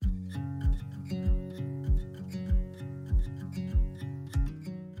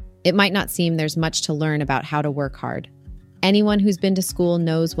It might not seem there's much to learn about how to work hard. Anyone who's been to school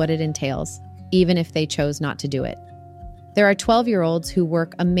knows what it entails, even if they chose not to do it. There are 12-year-olds who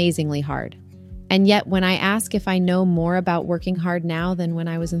work amazingly hard. And yet, when I ask if I know more about working hard now than when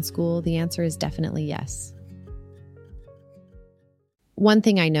I was in school, the answer is definitely yes. One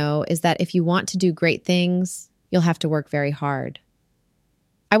thing I know is that if you want to do great things, you'll have to work very hard.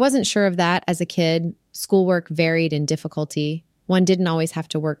 I wasn't sure of that as a kid. Schoolwork varied in difficulty. One didn't always have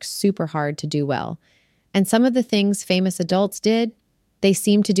to work super hard to do well. And some of the things famous adults did, they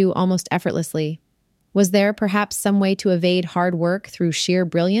seemed to do almost effortlessly. Was there perhaps some way to evade hard work through sheer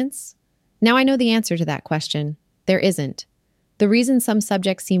brilliance? Now I know the answer to that question. There isn't. The reason some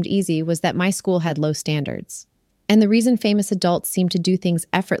subjects seemed easy was that my school had low standards. And the reason famous adults seemed to do things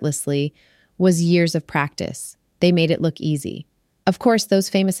effortlessly was years of practice. They made it look easy. Of course, those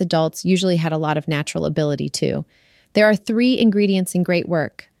famous adults usually had a lot of natural ability too. There are 3 ingredients in great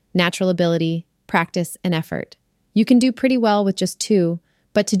work: natural ability, practice, and effort. You can do pretty well with just 2,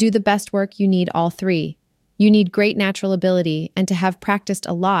 but to do the best work, you need all 3. You need great natural ability and to have practiced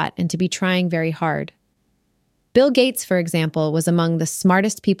a lot and to be trying very hard. Bill Gates, for example, was among the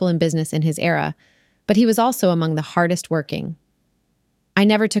smartest people in business in his era, but he was also among the hardest working. "I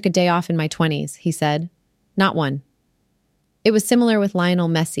never took a day off in my 20s, he said. Not one. It was similar with Lionel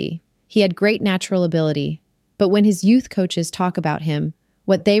Messi. He had great natural ability, but when his youth coaches talk about him,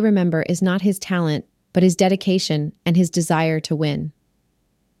 what they remember is not his talent, but his dedication and his desire to win.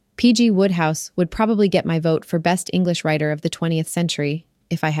 P.G. Wodehouse would probably get my vote for best English writer of the 20th century,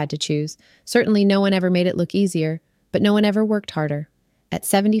 if I had to choose. Certainly no one ever made it look easier, but no one ever worked harder. At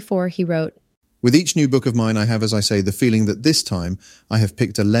 74, he wrote, "With each new book of mine, I have, as I say, the feeling that this time I have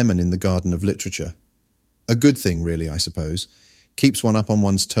picked a lemon in the garden of literature. A good thing, really, I suppose. Keeps one up on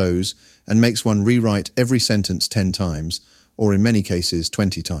one's toes and makes one rewrite every sentence 10 times, or in many cases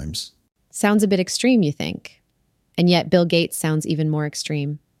 20 times. Sounds a bit extreme, you think? And yet Bill Gates sounds even more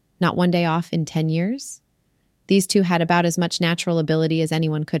extreme. Not one day off in 10 years? These two had about as much natural ability as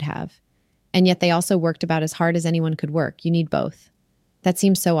anyone could have. And yet they also worked about as hard as anyone could work. You need both. That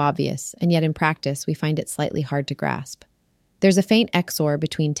seems so obvious, and yet in practice we find it slightly hard to grasp. There's a faint XOR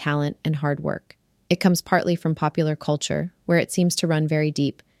between talent and hard work. It comes partly from popular culture, where it seems to run very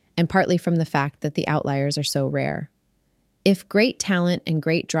deep, and partly from the fact that the outliers are so rare. If great talent and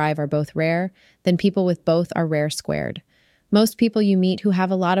great drive are both rare, then people with both are rare squared. Most people you meet who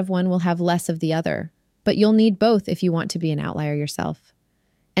have a lot of one will have less of the other, but you'll need both if you want to be an outlier yourself.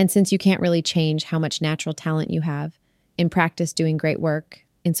 And since you can't really change how much natural talent you have, in practice doing great work,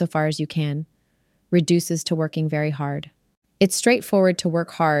 insofar as you can, reduces to working very hard. It's straightforward to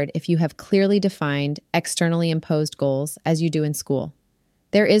work hard if you have clearly defined, externally imposed goals, as you do in school.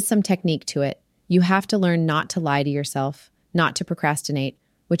 There is some technique to it. You have to learn not to lie to yourself, not to procrastinate,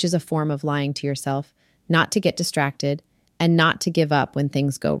 which is a form of lying to yourself, not to get distracted, and not to give up when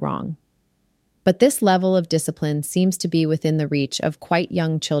things go wrong. But this level of discipline seems to be within the reach of quite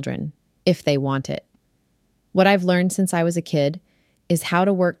young children, if they want it. What I've learned since I was a kid is how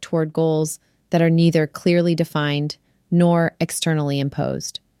to work toward goals that are neither clearly defined nor externally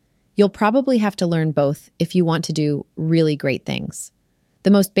imposed. You'll probably have to learn both if you want to do really great things. The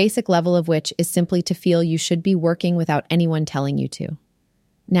most basic level of which is simply to feel you should be working without anyone telling you to.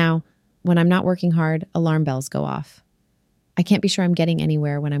 Now, when I'm not working hard, alarm bells go off. I can't be sure I'm getting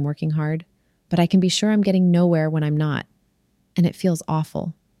anywhere when I'm working hard, but I can be sure I'm getting nowhere when I'm not. And it feels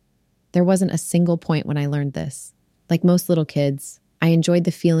awful. There wasn't a single point when I learned this. Like most little kids, I enjoyed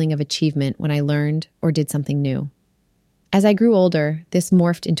the feeling of achievement when I learned or did something new. As I grew older, this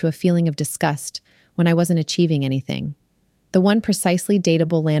morphed into a feeling of disgust when I wasn't achieving anything. The one precisely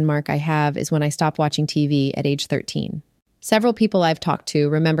dateable landmark I have is when I stopped watching TV at age 13. Several people I've talked to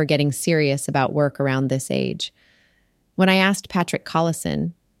remember getting serious about work around this age. When I asked Patrick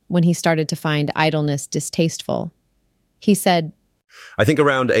Collison when he started to find idleness distasteful, he said, "I think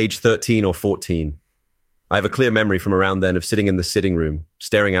around age 13 or 14. I have a clear memory from around then of sitting in the sitting room,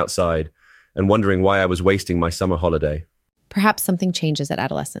 staring outside, and wondering why I was wasting my summer holiday." Perhaps something changes at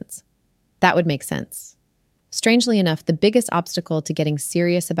adolescence. That would make sense. Strangely enough, the biggest obstacle to getting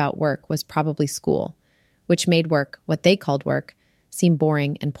serious about work was probably school, which made work, what they called work, seem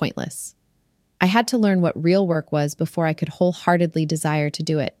boring and pointless. I had to learn what real work was before I could wholeheartedly desire to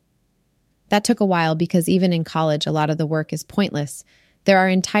do it. That took a while because even in college, a lot of the work is pointless. There are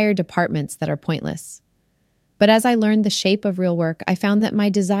entire departments that are pointless. But as I learned the shape of real work, I found that my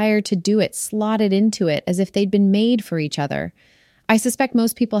desire to do it slotted into it as if they'd been made for each other. I suspect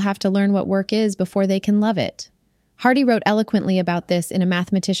most people have to learn what work is before they can love it. Hardy wrote eloquently about this in A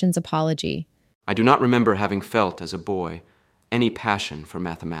Mathematician's Apology. "I do not remember having felt, as a boy, any passion for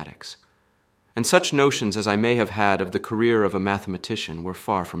mathematics. And such notions as I may have had of the career of a mathematician were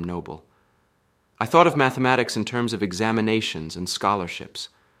far from noble. I thought of mathematics in terms of examinations and scholarships.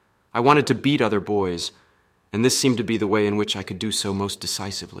 I wanted to beat other boys, and this seemed to be the way in which I could do so most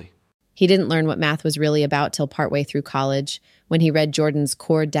decisively. He didn't learn what math was really about till partway through college, when he read Jordan's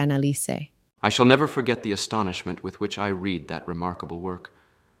Cours d'Analyse. I shall never forget the astonishment with which I read that remarkable work.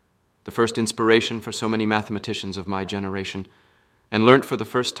 The first inspiration for so many mathematicians of my generation, and learnt for the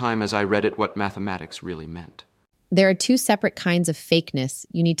first time as I read it what mathematics really meant. There are two separate kinds of fakeness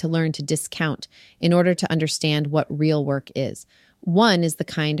you need to learn to discount in order to understand what real work is. One is the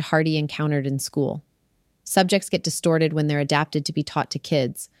kind Hardy encountered in school. Subjects get distorted when they're adapted to be taught to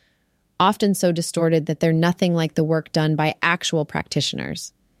kids, often so distorted that they're nothing like the work done by actual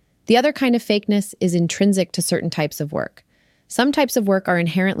practitioners. The other kind of fakeness is intrinsic to certain types of work. Some types of work are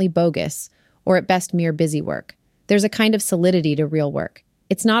inherently bogus, or at best mere busy work. There's a kind of solidity to real work.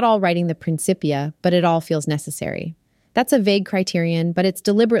 It's not all writing the Principia, but it all feels necessary. That's a vague criterion, but it's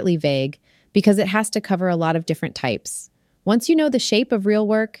deliberately vague because it has to cover a lot of different types. Once you know the shape of real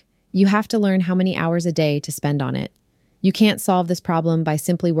work, you have to learn how many hours a day to spend on it. You can't solve this problem by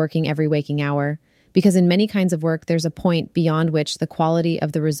simply working every waking hour, because in many kinds of work, there's a point beyond which the quality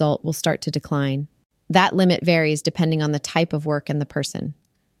of the result will start to decline. That limit varies depending on the type of work and the person.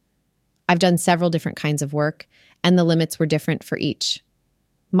 I've done several different kinds of work, and the limits were different for each.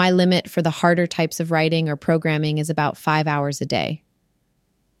 My limit for the harder types of writing or programming is about 5 hours a day.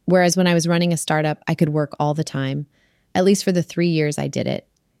 Whereas when I was running a startup, I could work all the time, at least for the 3 years I did it.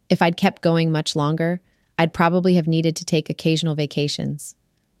 If I'd kept going much longer, I'd probably have needed to take occasional vacations.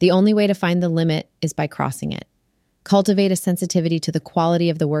 The only way to find the limit is by crossing it. Cultivate a sensitivity to the quality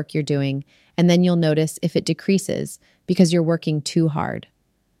of the work you're doing, and then you'll notice if it decreases because you're working too hard.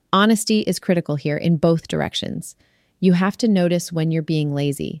 Honesty is critical here in both directions. You have to notice when you're being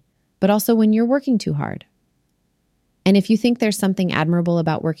lazy, but also when you're working too hard. And if you think there's something admirable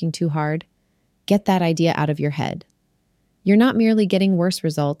about working too hard, get that idea out of your head. You're not merely getting worse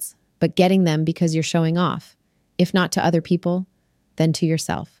results, but getting them because you're showing off, if not to other people, then to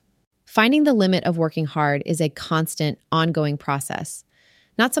yourself. Finding the limit of working hard is a constant, ongoing process,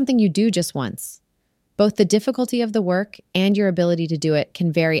 not something you do just once. Both the difficulty of the work and your ability to do it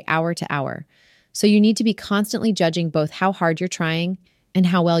can vary hour to hour, so you need to be constantly judging both how hard you're trying and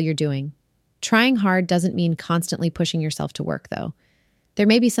how well you're doing. Trying hard doesn't mean constantly pushing yourself to work, though. There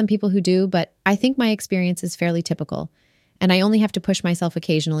may be some people who do, but I think my experience is fairly typical, and I only have to push myself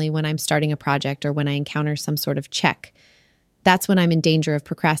occasionally when I'm starting a project or when I encounter some sort of check. That's when I'm in danger of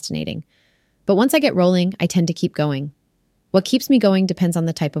procrastinating. But once I get rolling, I tend to keep going. What keeps me going depends on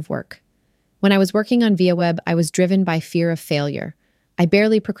the type of work. When I was working on ViaWeb, I was driven by fear of failure. I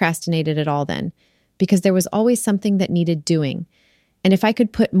barely procrastinated at all then, because there was always something that needed doing. And if I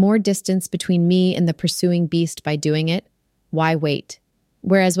could put more distance between me and the pursuing beast by doing it, why wait?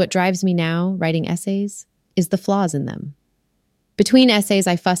 Whereas what drives me now, writing essays, is the flaws in them. Between essays,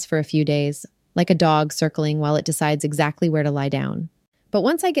 I fuss for a few days, like a dog circling while it decides exactly where to lie down. But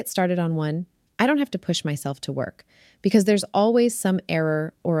once I get started on one, I don't have to push myself to work, because there's always some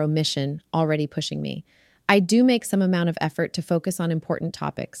error or omission already pushing me. I do make some amount of effort to focus on important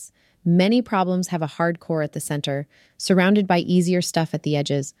topics. Many problems have a hard core at the center, surrounded by easier stuff at the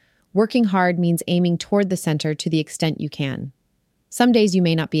edges. Working hard means aiming toward the center to the extent you can. Some days you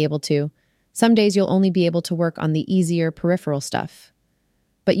may not be able to. Some days you'll only be able to work on the easier peripheral stuff.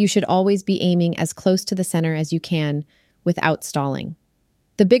 But you should always be aiming as close to the center as you can without stalling.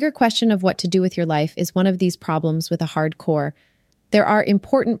 The bigger question of what to do with your life is one of these problems with a hard core. There are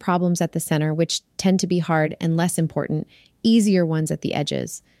important problems at the center which tend to be hard, and less important, easier ones at the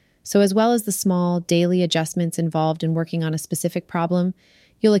edges. So as well as the small, daily adjustments involved in working on a specific problem,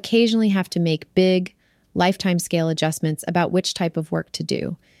 you'll occasionally have to make big, lifetime scale adjustments about which type of work to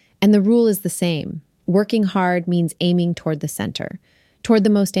do. And the rule is the same. Working hard means aiming toward the center, toward the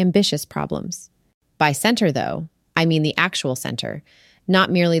most ambitious problems. By center, though, I mean the actual center,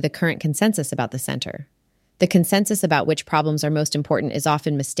 not merely the current consensus about the center. The consensus about which problems are most important is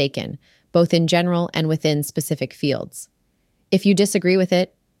often mistaken, both in general and within specific fields. If you disagree with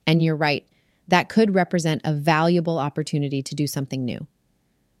it, and you're right, that could represent a valuable opportunity to do something new.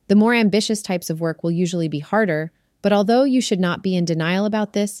 The more ambitious types of work will usually be harder, but although you should not be in denial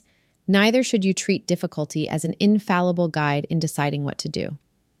about this, neither should you treat difficulty as an infallible guide in deciding what to do.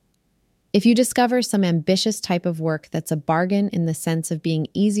 If you discover some ambitious type of work that's a bargain in the sense of being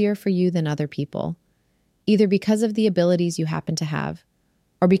easier for you than other people, either because of the abilities you happen to have,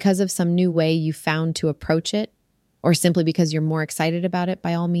 or because of some new way you found to approach it, or simply because you're more excited about it,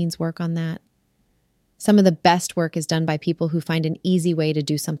 by all means work on that. Some of the best work is done by people who find an easy way to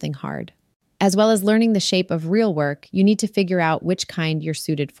do something hard. As well as learning the shape of real work, you need to figure out which kind you're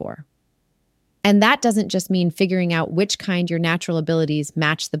suited for. And that doesn't just mean figuring out which kind your natural abilities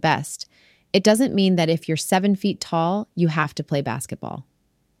match the best. It doesn't mean that if you're 7 feet tall, you have to play basketball.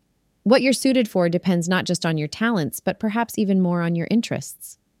 What you're suited for depends not just on your talents, but perhaps even more on your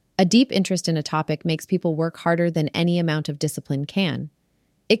interests. A deep interest in a topic makes people work harder than any amount of discipline can.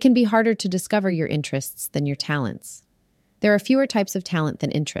 It can be harder to discover your interests than your talents. There are fewer types of talent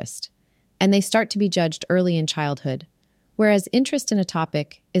than interest, and they start to be judged early in childhood, whereas interest in a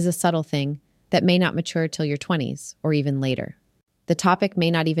topic is a subtle thing that may not mature till your 20s or even later. The topic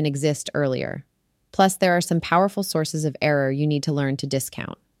may not even exist earlier. Plus, there are some powerful sources of error you need to learn to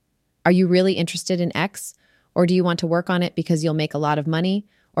discount. Are you really interested in X, or do you want to work on it because you'll make a lot of money,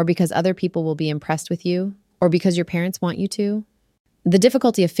 or because other people will be impressed with you, or because your parents want you to? The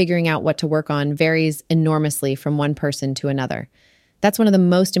difficulty of figuring out what to work on varies enormously from one person to another. That's one of the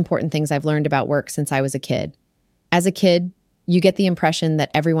most important things I've learned about work since I was a kid. As a kid, you get the impression that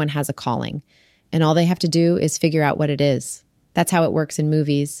everyone has a calling, and all they have to do is figure out what it is. That's how it works in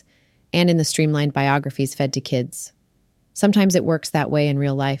movies and in the streamlined biographies fed to kids. Sometimes it works that way in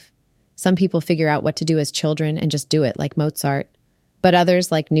real life. Some people figure out what to do as children and just do it, like Mozart. But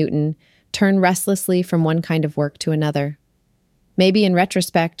others, like Newton, turn restlessly from one kind of work to another. Maybe in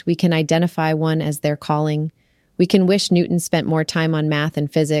retrospect, we can identify one as their calling. We can wish Newton spent more time on math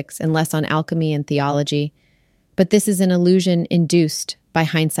and physics and less on alchemy and theology. But this is an illusion induced by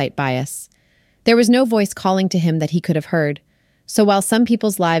hindsight bias. There was no voice calling to him that he could have heard. So while some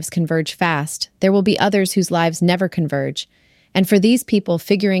people's lives converge fast, there will be others whose lives never converge. And for these people,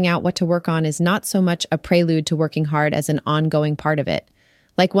 figuring out what to work on is not so much a prelude to working hard as an ongoing part of it,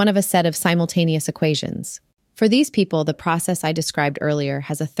 like one of a set of simultaneous equations. For these people, the process I described earlier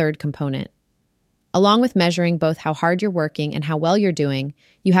has a third component. Along with measuring both how hard you're working and how well you're doing,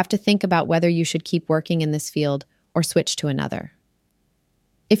 you have to think about whether you should keep working in this field or switch to another.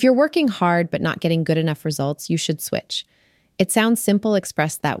 If you're working hard but not getting good enough results, you should switch. It sounds simple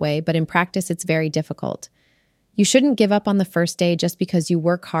expressed that way, but in practice it's very difficult. You shouldn't give up on the first day just because you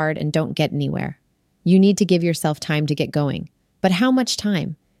work hard and don't get anywhere. You need to give yourself time to get going. But how much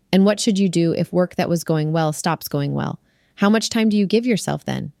time? And what should you do if work that was going well stops going well? How much time do you give yourself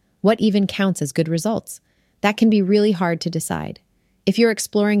then? What even counts as good results? That can be really hard to decide. If you're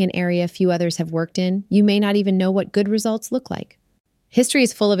exploring an area few others have worked in, you may not even know what good results look like. History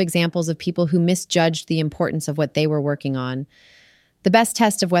is full of examples of people who misjudged the importance of what they were working on. The best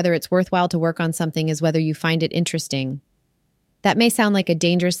test of whether it's worthwhile to work on something is whether you find it interesting. That may sound like a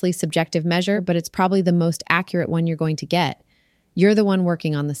dangerously subjective measure, but it's probably the most accurate one you're going to get. You're the one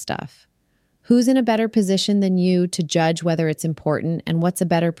working on the stuff. Who's in a better position than you to judge whether it's important, and what's a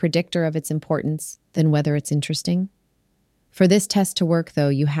better predictor of its importance than whether it's interesting? For this test to work, though,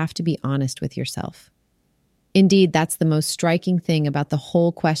 you have to be honest with yourself. Indeed, that's the most striking thing about the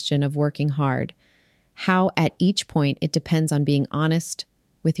whole question of working hard. How at each point it depends on being honest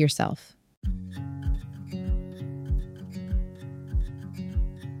with yourself.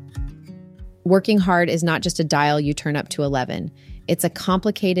 Working hard is not just a dial you turn up to 11. It's a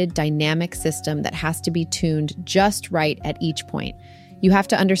complicated, dynamic system that has to be tuned just right at each point. You have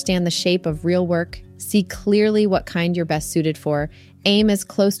to understand the shape of real work, see clearly what kind you're best suited for, aim as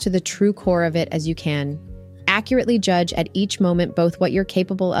close to the true core of it as you can, accurately judge at each moment both what you're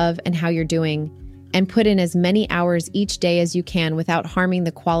capable of and how you're doing, and put in as many hours each day as you can without harming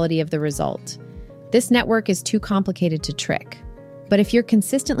the quality of the result. This network is too complicated to trick, but if you're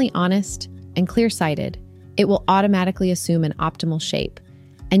consistently honest and clear-sighted, it will automatically assume an optimal shape,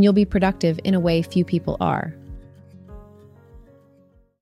 and you'll be productive in a way few people are.